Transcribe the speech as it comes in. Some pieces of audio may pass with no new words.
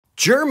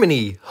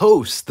Germany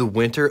hosts the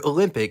Winter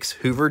Olympics.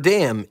 Hoover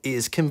Dam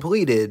is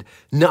completed.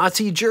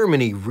 Nazi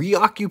Germany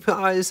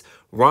reoccupies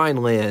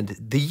Rhineland.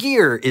 The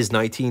year is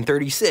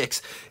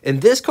 1936, and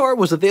this car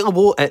was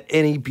available at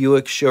any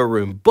Buick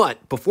showroom.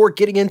 But before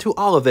getting into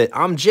all of it,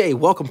 I'm Jay.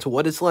 Welcome to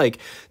What It's Like,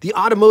 the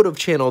automotive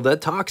channel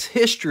that talks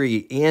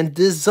history and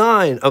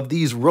design of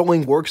these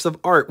rolling works of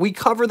art. We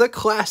cover the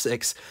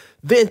classics,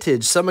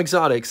 vintage, some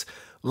exotics,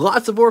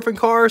 lots of orphan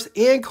cars,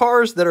 and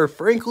cars that are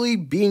frankly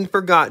being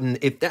forgotten.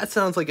 If that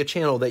sounds like a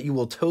channel that you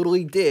will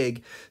totally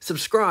dig,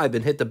 subscribe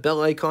and hit the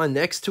bell icon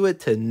next to it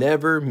to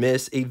never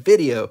miss a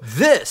video.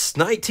 This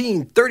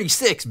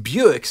 1936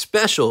 Buick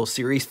Special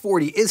Series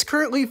 40 is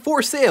currently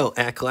for sale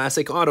at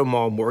Classic Auto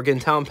Mall,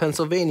 Morgantown,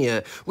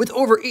 Pennsylvania, with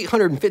over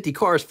 850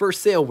 cars for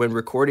sale when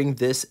recording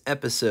this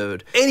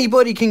episode.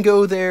 Anybody can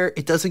go there.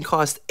 It doesn't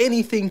cost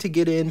anything to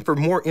get in. For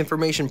more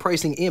information,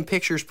 pricing, and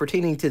pictures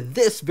pertaining to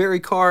this very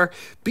car,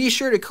 be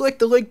sure to click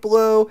the link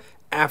below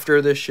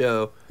after the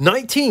show.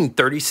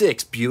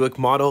 1936 Buick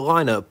model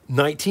lineup.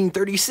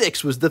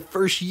 1936 was the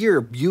first year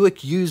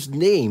Buick used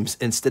names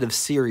instead of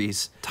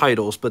series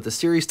titles, but the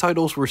series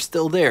titles were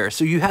still there.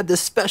 So you had the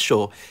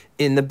Special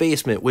in the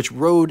basement, which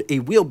rode a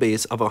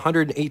wheelbase of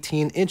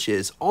 118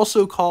 inches,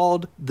 also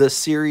called the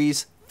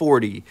Series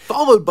 40,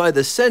 followed by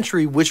the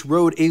Century, which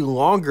rode a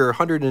longer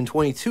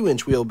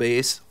 122-inch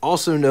wheelbase,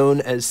 also known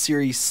as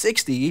Series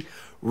 60.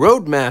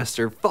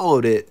 Roadmaster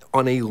followed it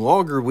on a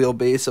longer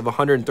wheelbase of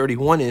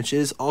 131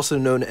 inches, also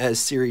known as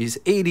Series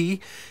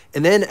 80.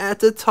 And then at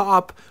the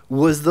top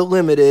was the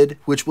Limited,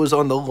 which was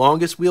on the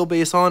longest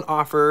wheelbase on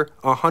offer,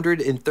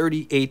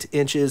 138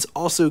 inches,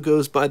 also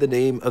goes by the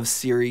name of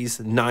Series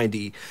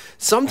 90.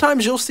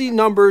 Sometimes you'll see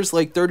numbers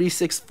like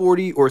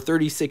 3640 or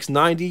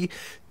 3690.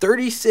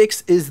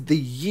 36 is the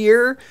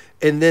year,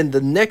 and then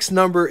the next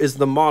number is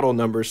the model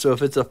number. So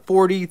if it's a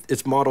 40,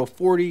 it's model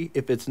 40.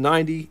 If it's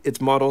 90, it's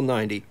model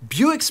 90.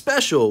 Buick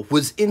Special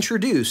was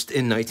introduced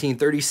in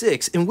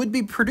 1936 and would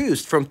be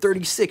produced from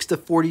 36 to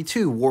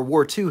 42. World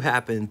War II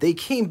happened. They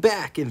came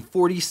back in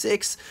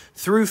 46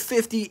 through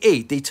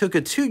 58. They took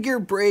a 2-year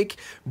break,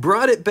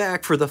 brought it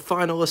back for the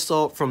final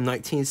assault from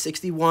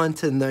 1961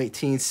 to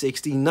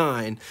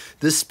 1969.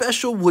 The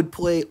Special would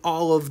play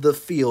all of the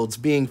fields,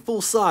 being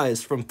full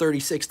size from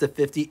 36 to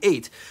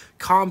 58,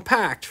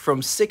 compact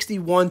from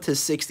 61 to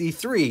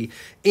 63,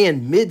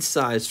 and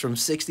mid-size from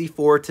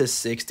 64 to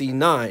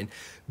 69.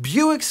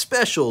 Buick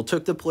Special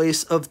took the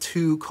place of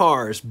two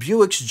cars,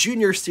 Buick's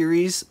Junior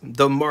Series,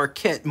 the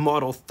Marquette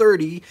Model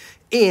 30,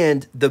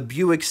 and the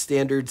Buick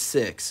Standard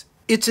 6.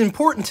 It's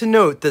important to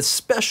note the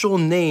Special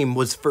name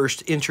was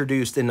first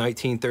introduced in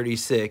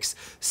 1936.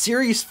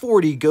 Series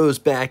 40 goes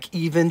back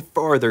even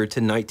farther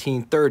to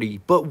 1930,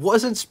 but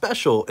wasn't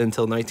special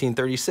until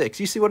 1936.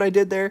 You see what I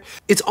did there?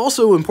 It's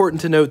also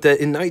important to note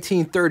that in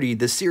 1930,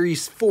 the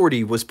Series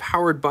 40 was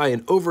powered by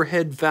an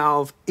overhead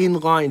valve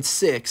inline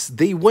 6.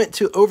 They went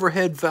to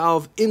overhead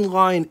valve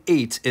inline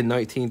 8 in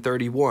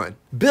 1931.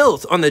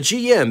 Built on the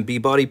GM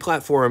B-body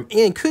platform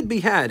and could be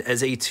had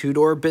as a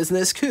two-door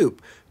business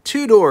coupe,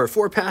 two-door,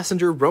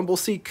 four-passenger rumble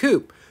seat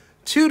coupe,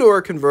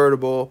 two-door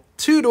convertible,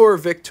 two-door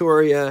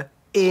Victoria,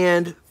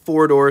 and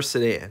four-door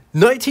sedan.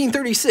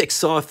 1936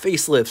 saw a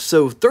facelift,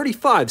 so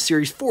 35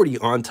 Series 40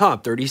 on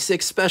top,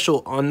 36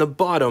 Special on the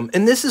bottom,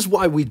 and this is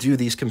why we do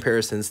these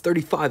comparisons.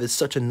 35 is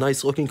such a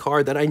nice-looking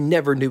car that I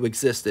never knew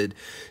existed.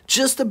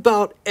 Just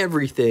about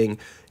everything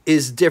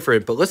is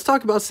different, but let's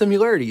talk about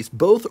similarities.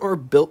 Both are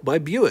built by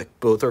Buick.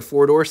 Both are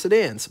four-door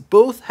sedans.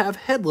 Both have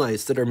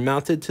headlights that are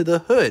mounted to the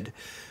hood.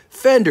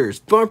 Fenders,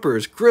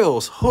 bumpers,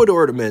 grills, hood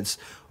ornaments,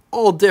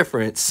 all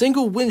different.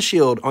 Single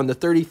windshield on the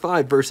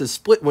 35 versus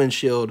split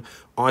windshield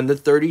on the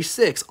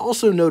 36.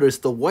 Also notice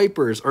the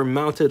wipers are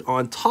mounted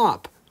on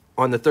top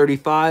on the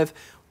 35,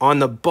 on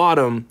the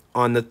bottom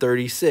on the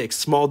 36.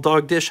 Small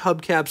dog dish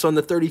hubcaps on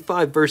the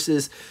 35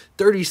 versus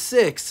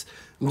 36.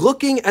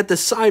 Looking at the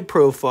side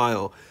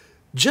profile,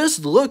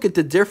 just look at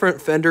the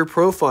different fender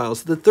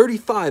profiles. The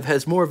 35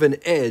 has more of an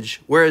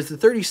edge, whereas the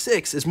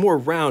 36 is more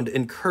round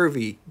and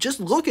curvy. Just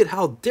look at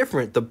how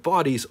different the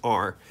bodies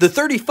are. The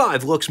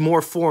 35 looks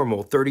more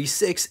formal.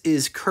 36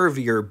 is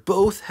curvier.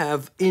 Both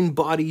have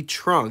in-body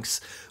trunks.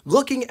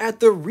 Looking at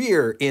the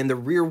rear, and the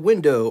rear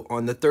window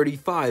on the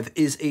 35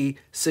 is a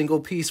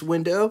single-piece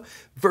window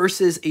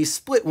versus a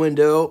split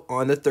window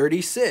on the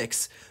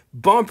 36.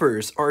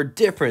 Bumpers are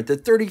different. The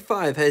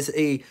 35 has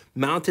a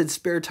mounted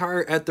spare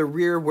tire at the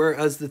rear,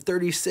 whereas the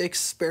 36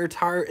 spare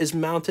tire is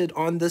mounted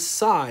on the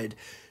side.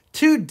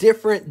 Two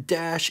different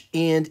dash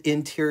and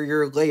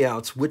interior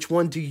layouts. Which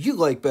one do you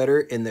like better?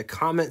 In the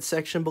comment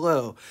section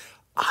below.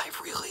 I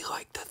really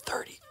like the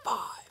 35.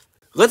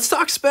 Let's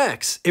talk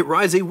specs. It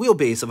rides a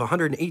wheelbase of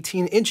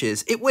 118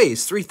 inches. It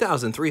weighs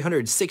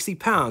 3,360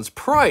 pounds.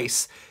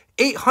 Price,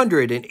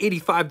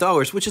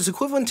 $885, which is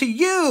equivalent to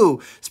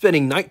you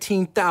spending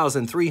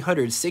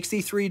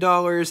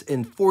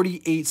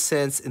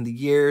 $19,363.48 in the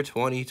year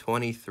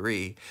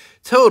 2023.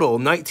 Total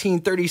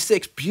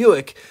 1936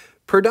 Buick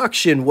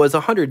Production was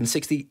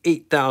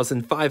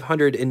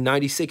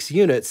 168,596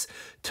 units.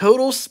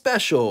 Total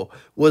special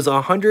was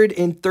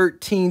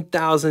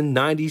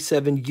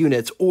 113,097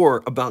 units,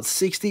 or about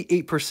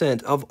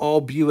 68% of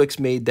all Buicks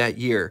made that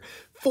year.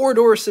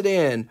 Four-door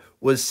sedan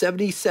was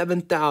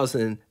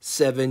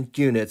 77,007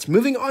 units.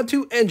 Moving on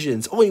to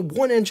engines, only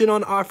one engine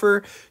on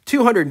offer,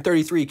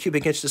 233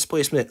 cubic inch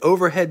displacement,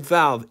 overhead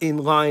valve,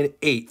 inline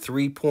 8,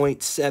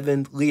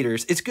 3.7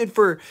 liters. It's good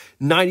for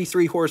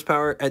 93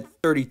 horsepower at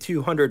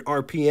 3,200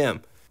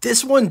 RPM.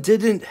 This one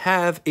didn't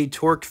have a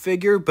torque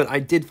figure, but I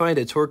did find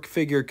a torque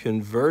figure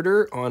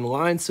converter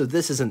online, so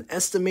this is an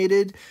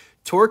estimated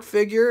torque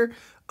figure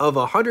of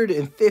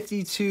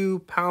 152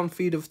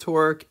 pound-feet of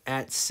torque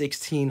at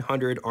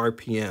 1,600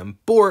 RPM.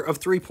 Bore of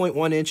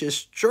 3.1 inches,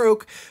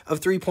 stroke of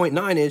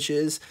 3.9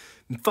 inches,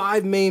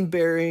 5 main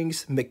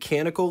bearings,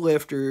 mechanical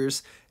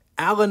lifters,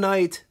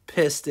 Allanite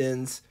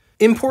pistons.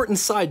 Important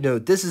side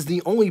note, this is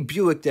the only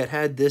Buick that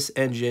had this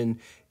engine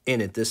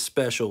in it, this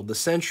special. The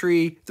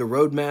Century, the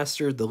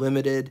Roadmaster, the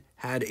Limited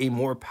had a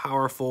more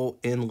powerful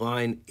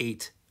inline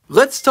 8.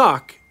 Let's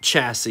talk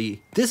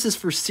chassis. This is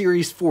for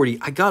Series 40.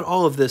 I got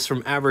all of this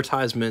from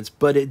advertisements,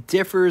 but it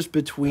differs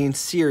between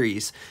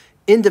series.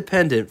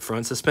 Independent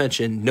front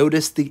suspension.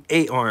 Notice the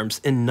A-arms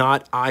and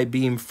not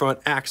I-beam front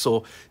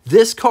axle.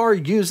 This car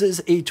uses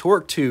a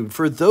torque tube.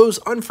 For those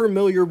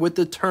unfamiliar with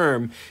the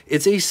term,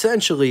 it's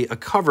essentially a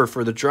cover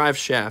for the drive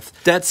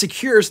shaft that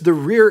secures the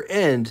rear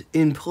end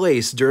in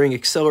place during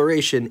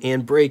acceleration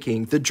and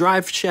braking. The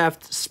drive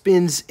shaft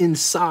spins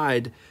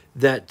inside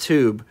that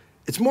tube.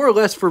 It's more or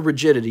less for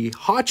rigidity.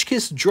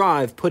 Hotchkiss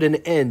Drive put an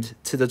end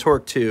to the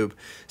torque tube.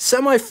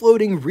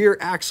 Semi-floating rear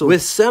axle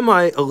with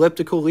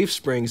semi-elliptical leaf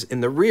springs in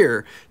the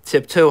rear.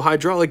 Tip-toe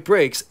hydraulic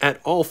brakes at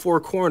all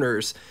four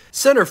corners.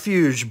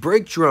 Centrifuge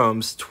brake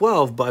drums,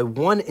 12 by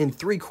 1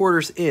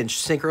 3/4 inch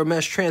synchro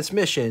mesh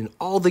transmission.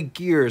 All the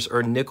gears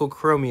are nickel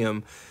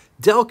chromium.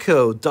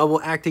 Delco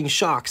double-acting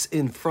shocks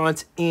in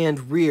front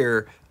and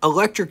rear.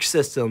 Electric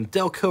system,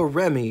 Delco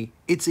Remy.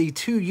 It's a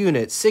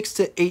 2-unit, 6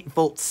 to 8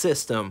 volt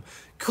system.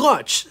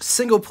 Clutch,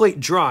 single plate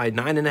dry,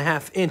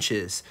 9.5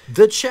 inches.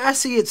 The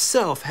chassis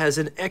itself has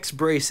an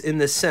X-brace in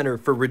the center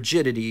for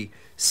rigidity,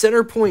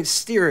 center point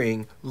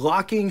steering,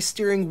 locking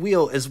steering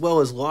wheel, as well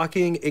as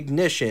locking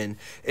ignition.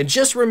 And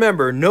just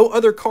remember, no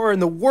other car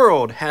in the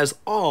world has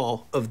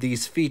all of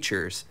these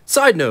features.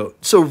 Side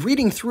note, so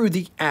reading through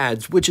the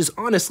ads, which is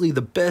honestly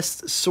the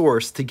best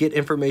source to get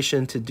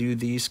information to do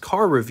these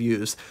car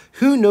reviews,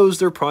 who knows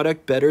their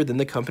product better than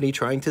the company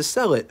trying to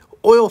sell it?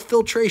 Oil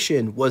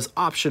filtration was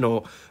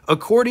optional,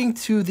 according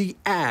to the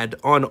ad,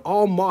 on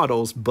all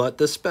models but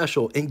the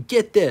special. And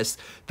get this,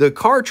 the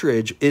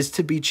cartridge is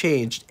to be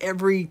changed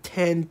every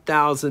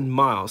 10,000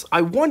 miles.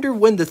 I wonder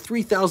when the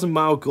 3,000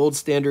 mile gold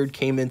standard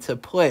came into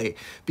play,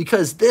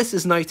 because this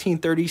is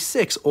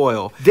 1936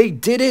 oil. They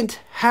didn't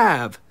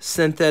have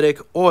synthetic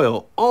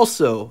oil.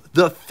 Also,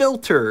 the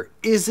filter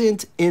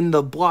isn't in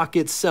the block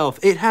itself.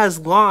 It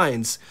has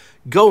lines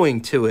going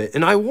to it,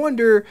 and I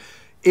wonder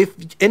if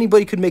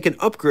anybody could make an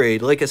upgrade,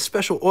 like a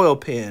special oil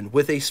pan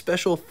with a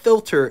special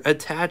filter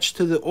attached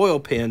to the oil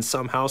pan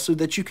somehow, so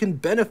that you can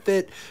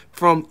benefit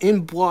from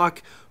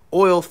in-block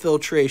oil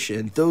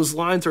filtration. Those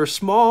lines are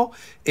small,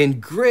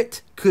 and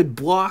grit could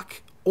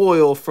block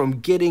oil from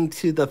getting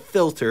to the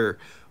filter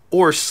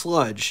or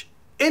sludge.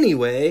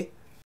 Anyway,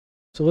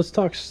 so let's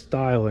talk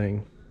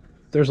styling.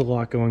 There's a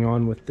lot going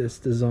on with this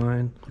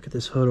design. Look at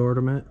this hood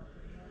ornament.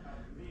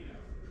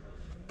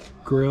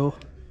 Grill.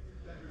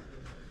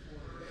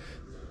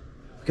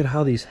 Look at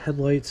how these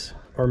headlights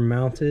are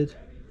mounted.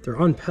 They're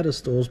on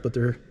pedestals, but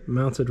they're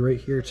mounted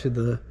right here to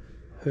the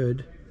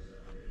hood.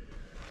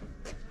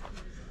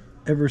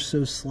 Ever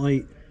so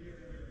slight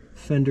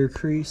fender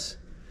crease.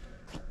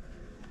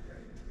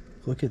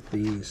 Look at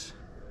these.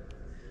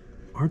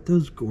 Aren't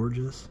those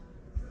gorgeous?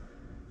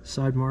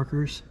 Side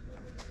markers.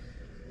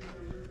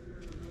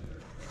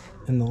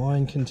 And the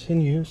line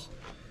continues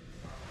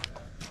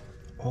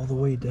all the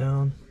way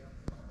down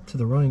to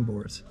the running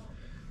boards.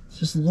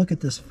 Just look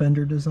at this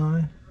fender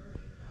design.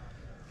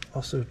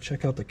 Also,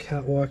 check out the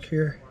catwalk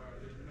here.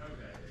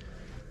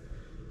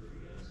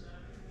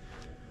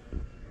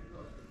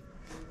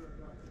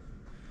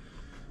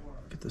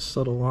 Look at the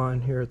subtle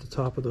line here at the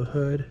top of the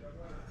hood,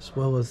 as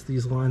well as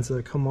these lines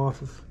that come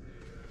off of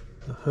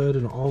the hood,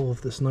 and all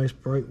of this nice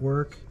bright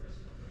work.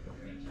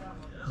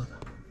 How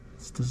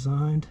it's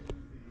designed.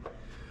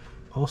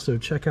 Also,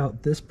 check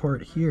out this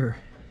part here.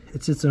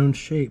 It's its own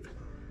shape.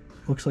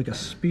 Looks like a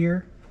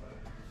spear.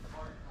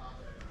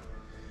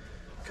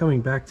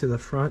 Coming back to the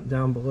front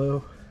down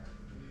below,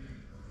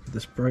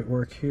 this bright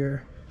work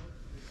here.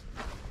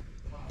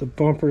 The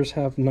bumpers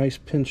have nice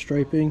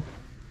pinstriping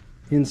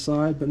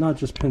inside, but not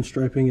just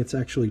pinstriping, it's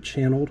actually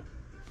channeled.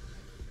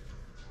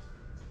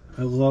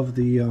 I love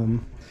the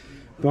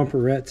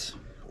bumperettes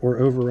or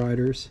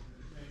overriders.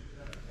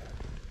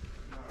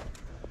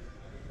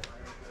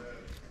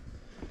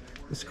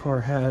 This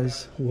car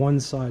has one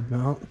side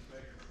mount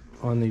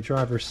on the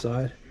driver's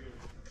side.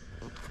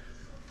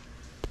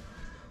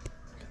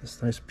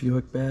 This nice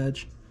Buick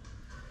badge.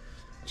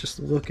 Just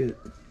look at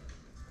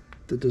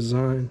the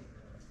design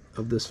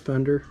of this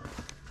fender.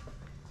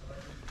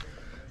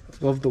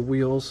 Love the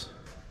wheels.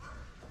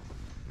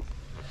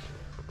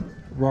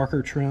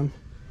 Rocker trim.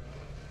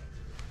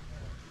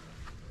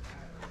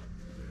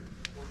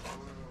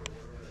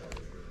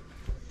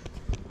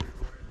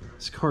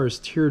 This car is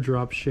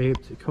teardrop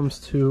shaped. It comes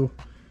to,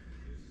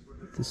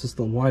 this is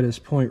the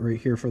widest point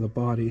right here for the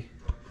body.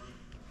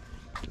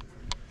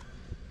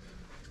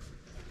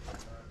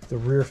 The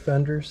rear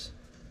fenders,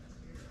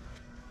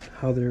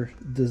 how they're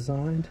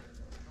designed.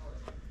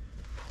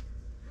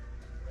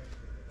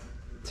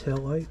 Tail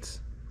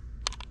lights.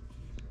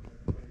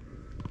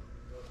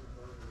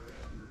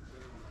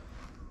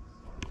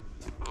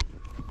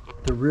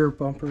 The rear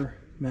bumper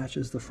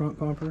matches the front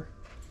bumper.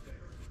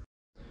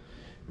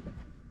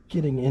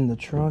 Getting in the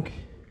trunk.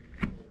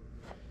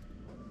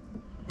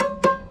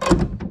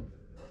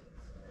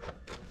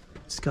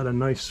 It's got a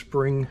nice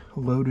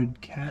spring-loaded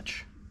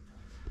catch.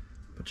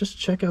 But just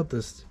check out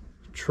this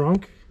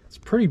trunk. It's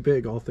pretty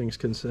big, all things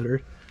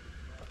considered.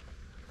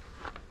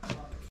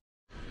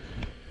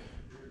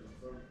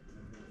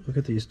 Look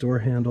at these door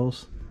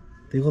handles.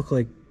 They look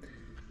like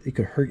they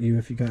could hurt you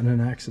if you got in an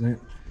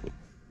accident.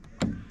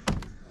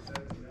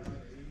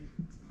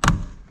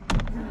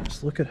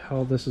 Just look at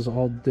how this is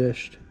all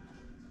dished.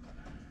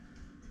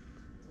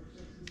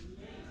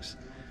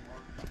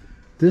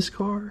 This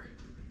car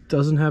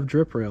doesn't have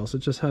drip rails. It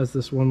just has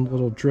this one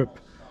little drip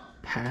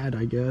pad,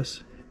 I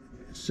guess.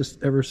 It's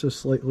just ever so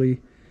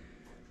slightly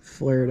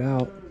flared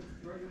out.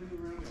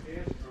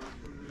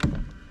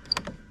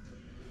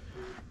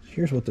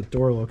 Here's what the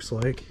door looks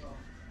like.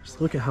 Just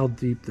look at how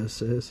deep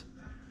this is.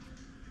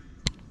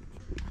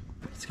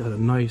 It's got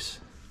a nice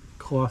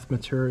cloth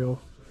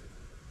material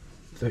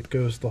that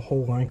goes the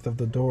whole length of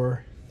the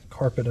door.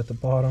 Carpet at the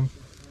bottom.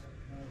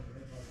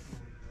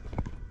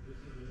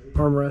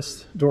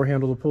 Armrest, door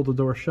handle to pull the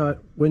door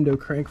shut. Window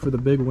crank for the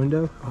big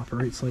window.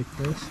 Operates like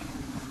this.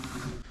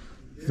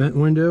 Vent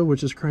window,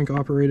 which is crank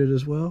operated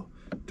as well.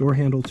 Door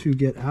handle to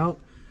get out.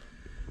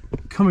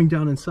 Coming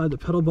down inside the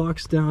pedal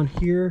box down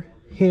here.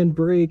 Hand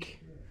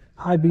brake,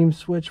 high beam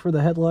switch for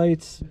the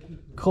headlights,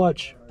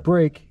 clutch,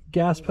 brake,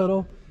 gas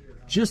pedal.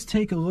 Just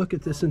take a look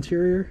at this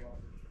interior.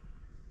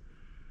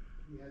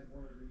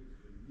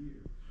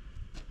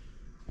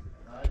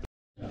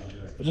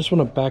 I just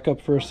want to back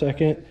up for a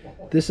second.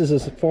 This is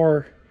as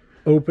far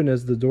open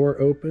as the door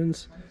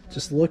opens.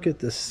 Just look at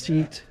the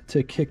seat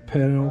to kick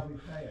panel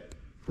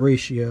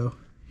ratio.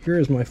 Here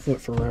is my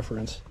foot for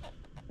reference,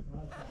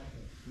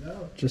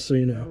 just so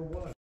you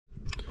know.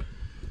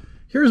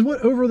 Here's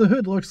what over the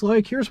hood looks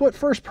like. Here's what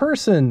first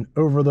person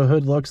over the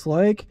hood looks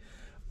like.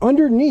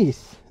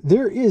 Underneath,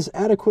 there is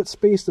adequate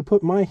space to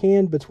put my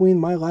hand between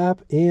my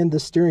lap and the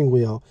steering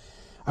wheel.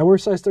 I wear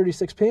size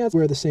 36 pants.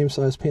 Wear the same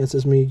size pants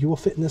as me. You will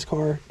fit in this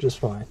car just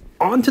fine.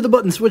 On to the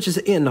button switches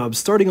and knobs.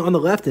 Starting on the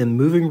left and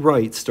moving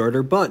right.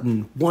 Starter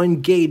button.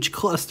 1 gauge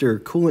cluster.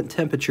 Coolant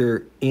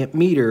temperature. Amp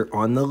meter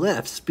on the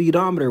left.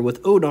 Speedometer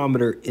with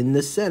odometer in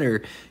the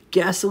center.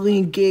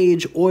 Gasoline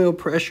gauge. Oil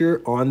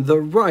pressure on the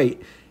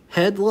right.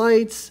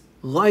 Headlights.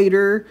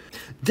 Lighter.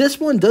 This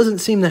one doesn't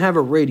seem to have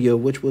a radio,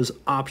 which was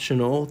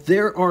optional.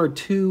 There are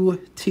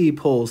 2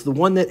 T-poles. The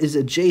one that is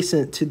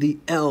adjacent to the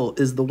L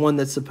is the one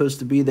that's supposed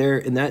to be there,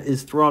 and that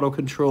is throttle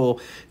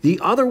control. The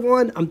other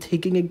one, I'm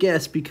taking a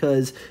guess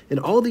because in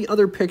all the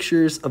other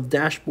pictures of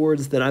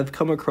dashboards that I've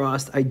come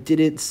across, I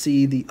didn't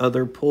see the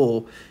other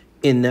pole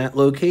in that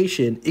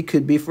location. It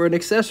could be for an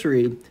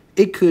accessory.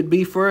 It could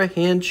be for a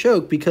hand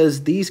choke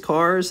because these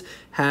cars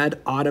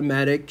had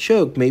automatic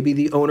choke. Maybe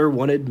the owner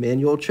wanted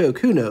manual choke.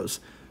 Who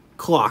knows?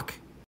 Clock.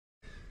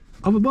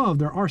 Up above,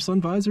 there are sun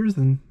visors,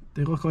 and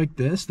they look like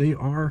this. They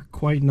are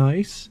quite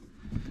nice.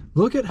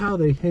 Look at how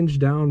they hinge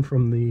down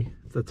from the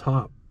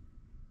top.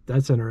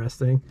 That's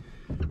interesting.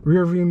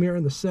 Rear view mirror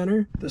in the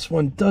center. This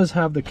one does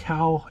have the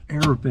cowl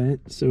air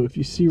vent. So if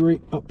you see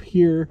right up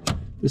here,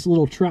 this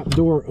little trap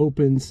door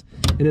opens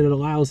and it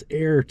allows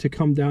air to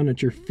come down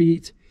at your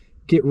feet.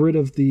 Get rid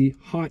of the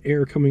hot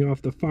air coming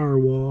off the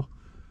firewall,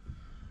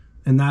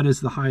 and that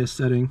is the highest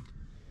setting.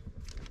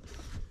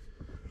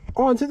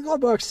 On to the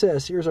glove box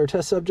test. Here's our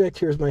test subject.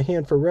 Here's my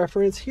hand for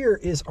reference. Here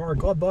is our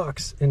glove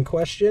box in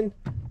question.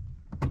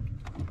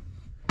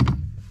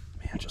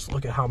 Man, just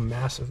look at how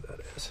massive that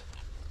is.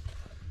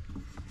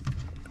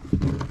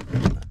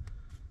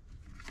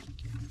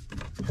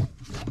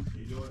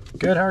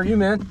 Good, how are you,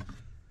 man?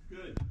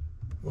 Good.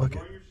 Look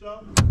Enjoying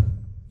yourself?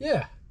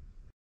 Yeah.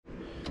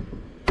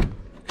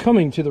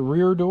 Coming to the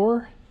rear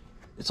door,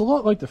 it's a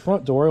lot like the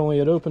front door, only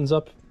it opens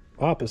up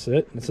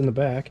opposite. It's in the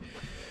back.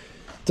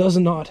 Does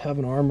not have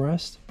an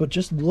armrest, but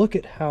just look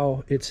at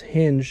how it's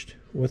hinged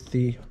with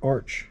the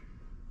arch.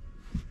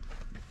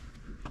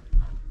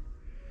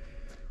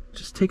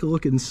 Just take a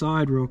look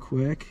inside real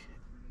quick.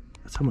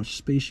 That's how much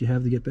space you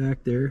have to get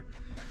back there.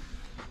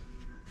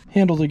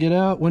 Handle to get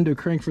out, window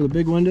crank for the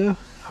big window.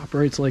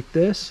 Operates like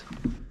this.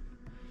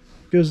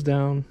 Goes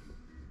down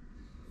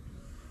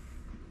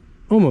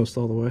almost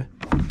all the way.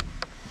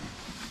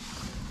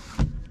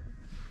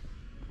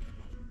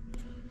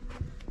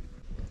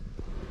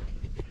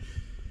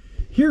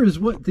 here is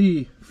what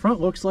the front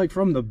looks like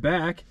from the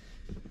back.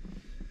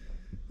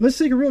 Let's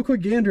take a real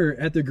quick gander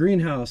at the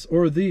greenhouse,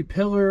 or the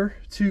pillar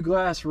to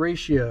glass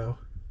ratio.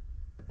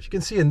 As you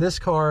can see in this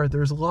car,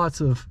 there's lots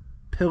of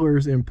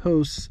pillars and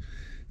posts.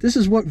 This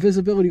is what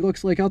visibility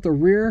looks like out the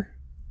rear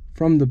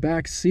from the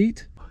back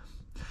seat.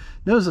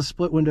 Notice a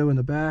split window in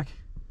the back.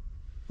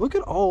 Look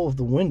at all of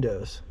the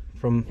windows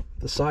from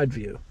the side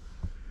view.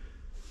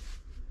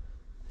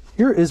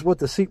 Here is what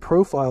the seat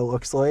profile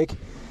looks like.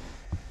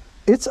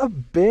 It's a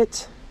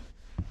bit,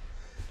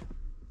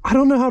 I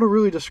don't know how to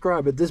really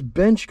describe it. This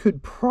bench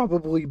could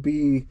probably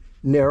be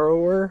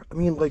narrower. I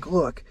mean, like,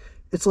 look,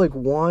 it's like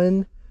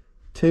 1,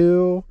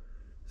 2,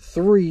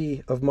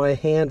 3 of my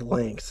hand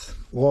length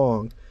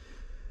long.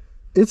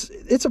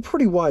 It's a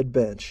pretty wide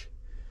bench.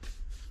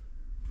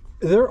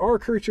 There are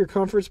creature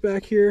comforts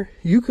back here.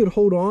 You could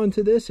hold on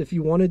to this if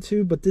you wanted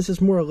to, but this is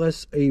more or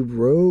less a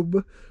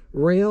robe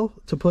rail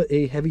to put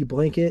a heavy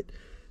blanket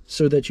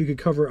so that you could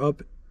cover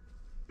up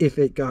if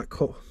it got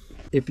cold.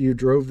 If you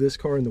drove this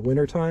car in the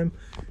wintertime,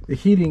 the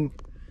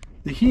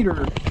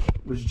heater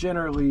was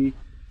generally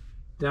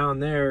down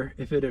there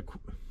if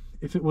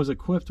it was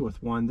equipped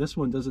with one. This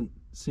one doesn't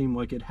seem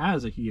like it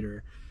has a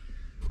heater,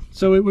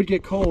 so it would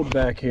get cold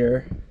back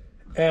here.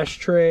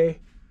 Ashtray.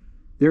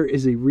 There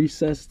is a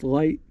recessed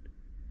light.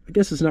 I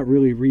guess it's not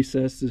really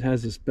recessed, it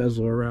has this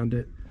bezel around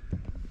it.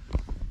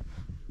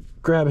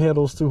 Grab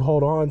handles to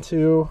hold on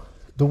to.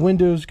 The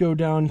windows go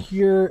down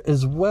here,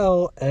 as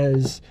well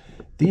as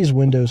these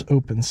windows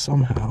open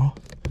somehow.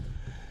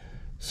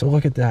 So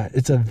look at that.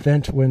 It's a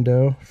vent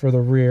window for the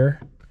rear.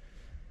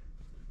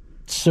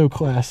 It's so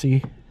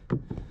classy.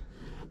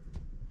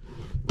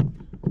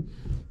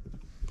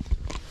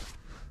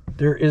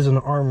 There is an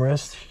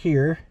armrest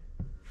here.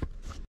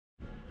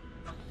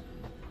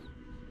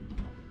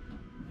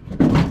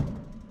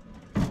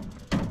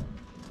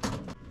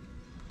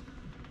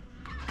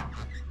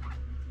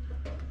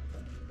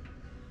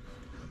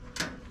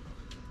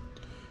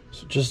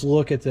 So just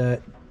look at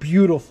that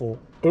beautiful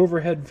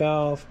overhead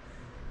valve,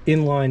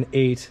 inline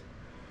 8,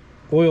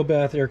 oil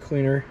bath air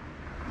cleaner,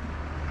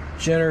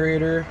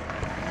 generator,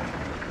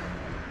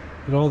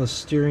 and all the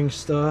steering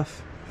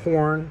stuff,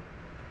 horn.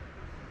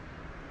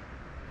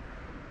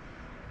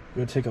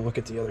 Go take a look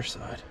at the other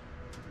side.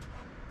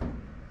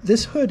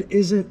 This hood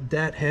isn't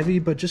that heavy,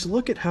 but just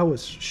look at how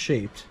it's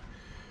shaped.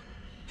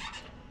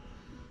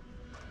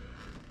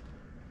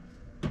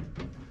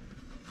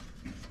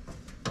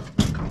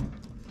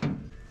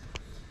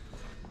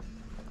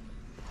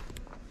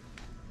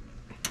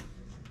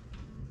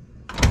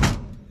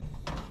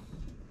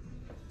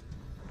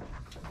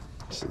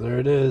 So there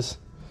it is.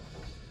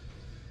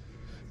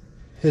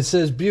 It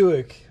says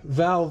Buick,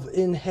 valve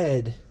in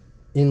head,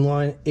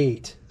 inline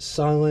 8,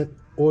 silent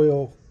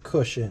oil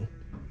cushion.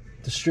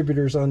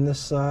 Distributors on this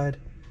side.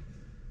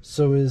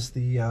 So is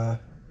the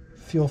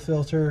fuel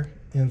filter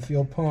and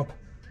fuel pump.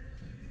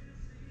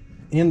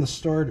 And the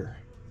starter.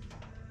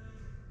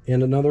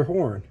 And another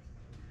horn.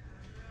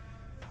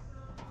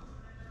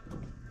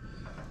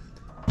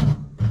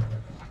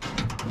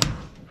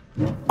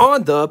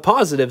 On the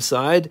positive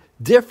side,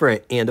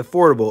 different and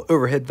affordable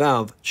overhead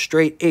valve,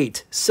 straight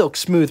 8, silk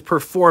smooth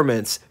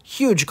performance,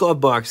 huge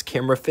glove box,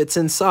 camera fits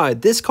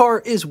inside. This car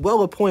is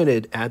well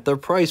appointed at the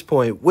price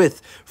point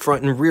with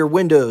front and rear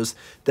windows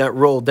that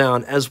roll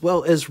down, as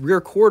well as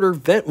rear quarter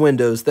vent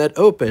windows that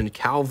open,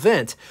 cowl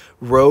vent,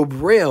 robe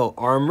rail,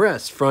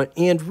 armrest, front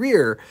and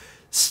rear,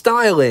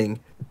 styling.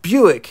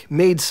 Buick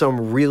made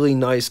some really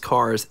nice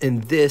cars,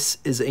 and this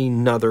is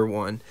another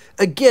one.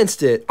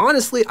 Against it,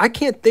 honestly, I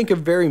can't think of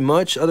very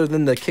much other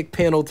than the kick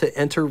panel to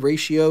enter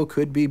ratio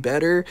could be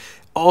better.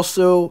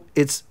 Also,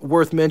 it's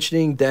worth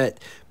mentioning that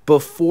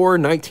before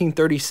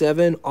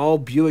 1937, all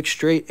Buick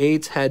straight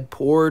 8s had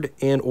poured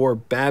and or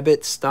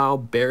Babbitt style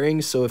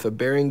bearings, so if a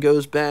bearing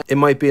goes bad, it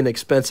might be an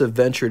expensive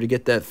venture to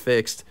get that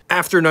fixed.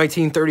 After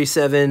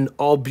 1937,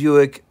 all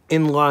Buick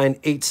inline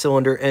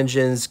 8-cylinder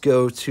engines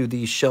go to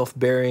the shelf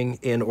bearing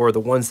and or the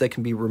ones that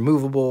can be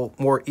removable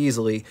more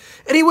easily.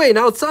 Anyway,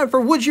 now it's time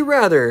for Would You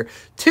Rather.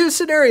 2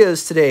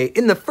 scenarios today.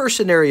 In the first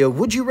scenario,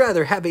 would you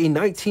rather have a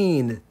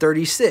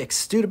 1936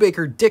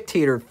 Studebaker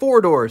Dictator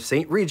 4-door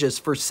St. Regis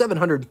for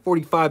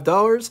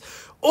 $745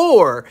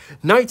 or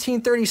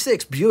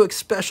 1936 Buick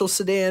Special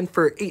Sedan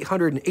for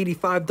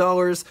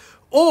 $885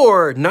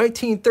 or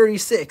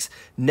 1936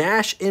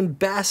 Nash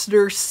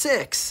Ambassador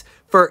 6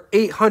 for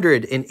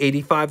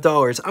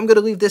 $885. I'm going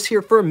to leave this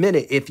here for a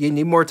minute. If you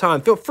need more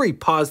time, feel free,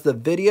 pause the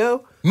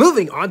video.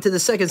 Moving on to the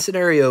second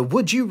scenario,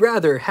 would you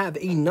rather have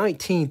a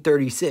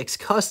 1936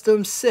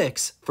 Custom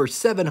 6 for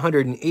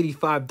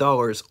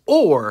 $785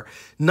 or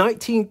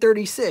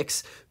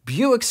 1936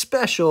 Buick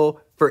Special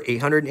for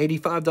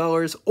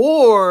 $885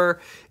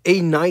 or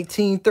a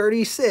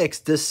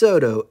 1936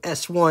 DeSoto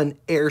S1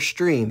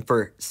 Airstream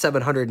for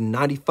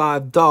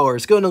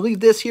 $795? Going to leave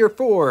this here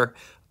for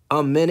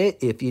a minute.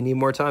 If you need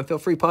more time, feel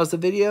free, pause the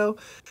video.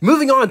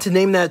 Moving on to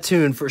Name That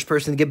Tune. First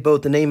person to get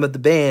both the name of the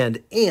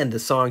band and the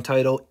song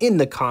title in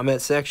the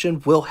comment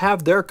section will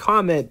have their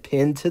comment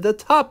pinned to the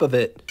top of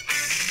it.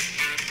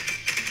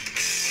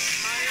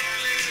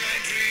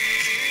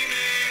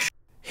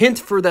 hint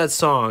for that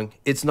song,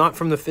 it's not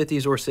from the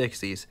 50s or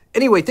 60s.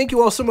 Anyway, thank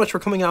you all so much for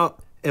coming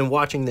out and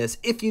watching this.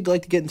 If you'd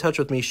like to get in touch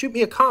with me, shoot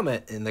me a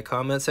comment in the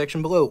comment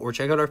section below, or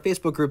check out our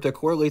Facebook group that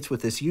correlates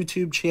with this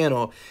YouTube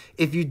channel.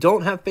 If you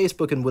don't have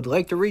Facebook and would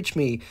like to reach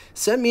me,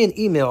 send me an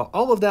email.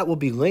 All of that will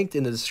be linked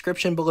in the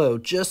description below.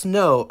 Just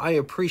know I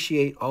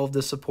appreciate all of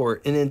the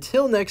support. And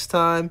until next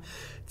time,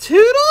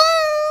 toodaloo!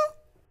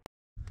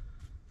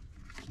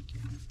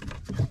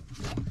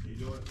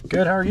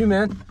 Good, how are you,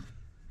 man?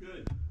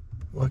 Good.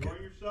 Look.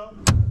 Enjoying yourself?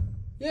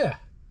 Yeah.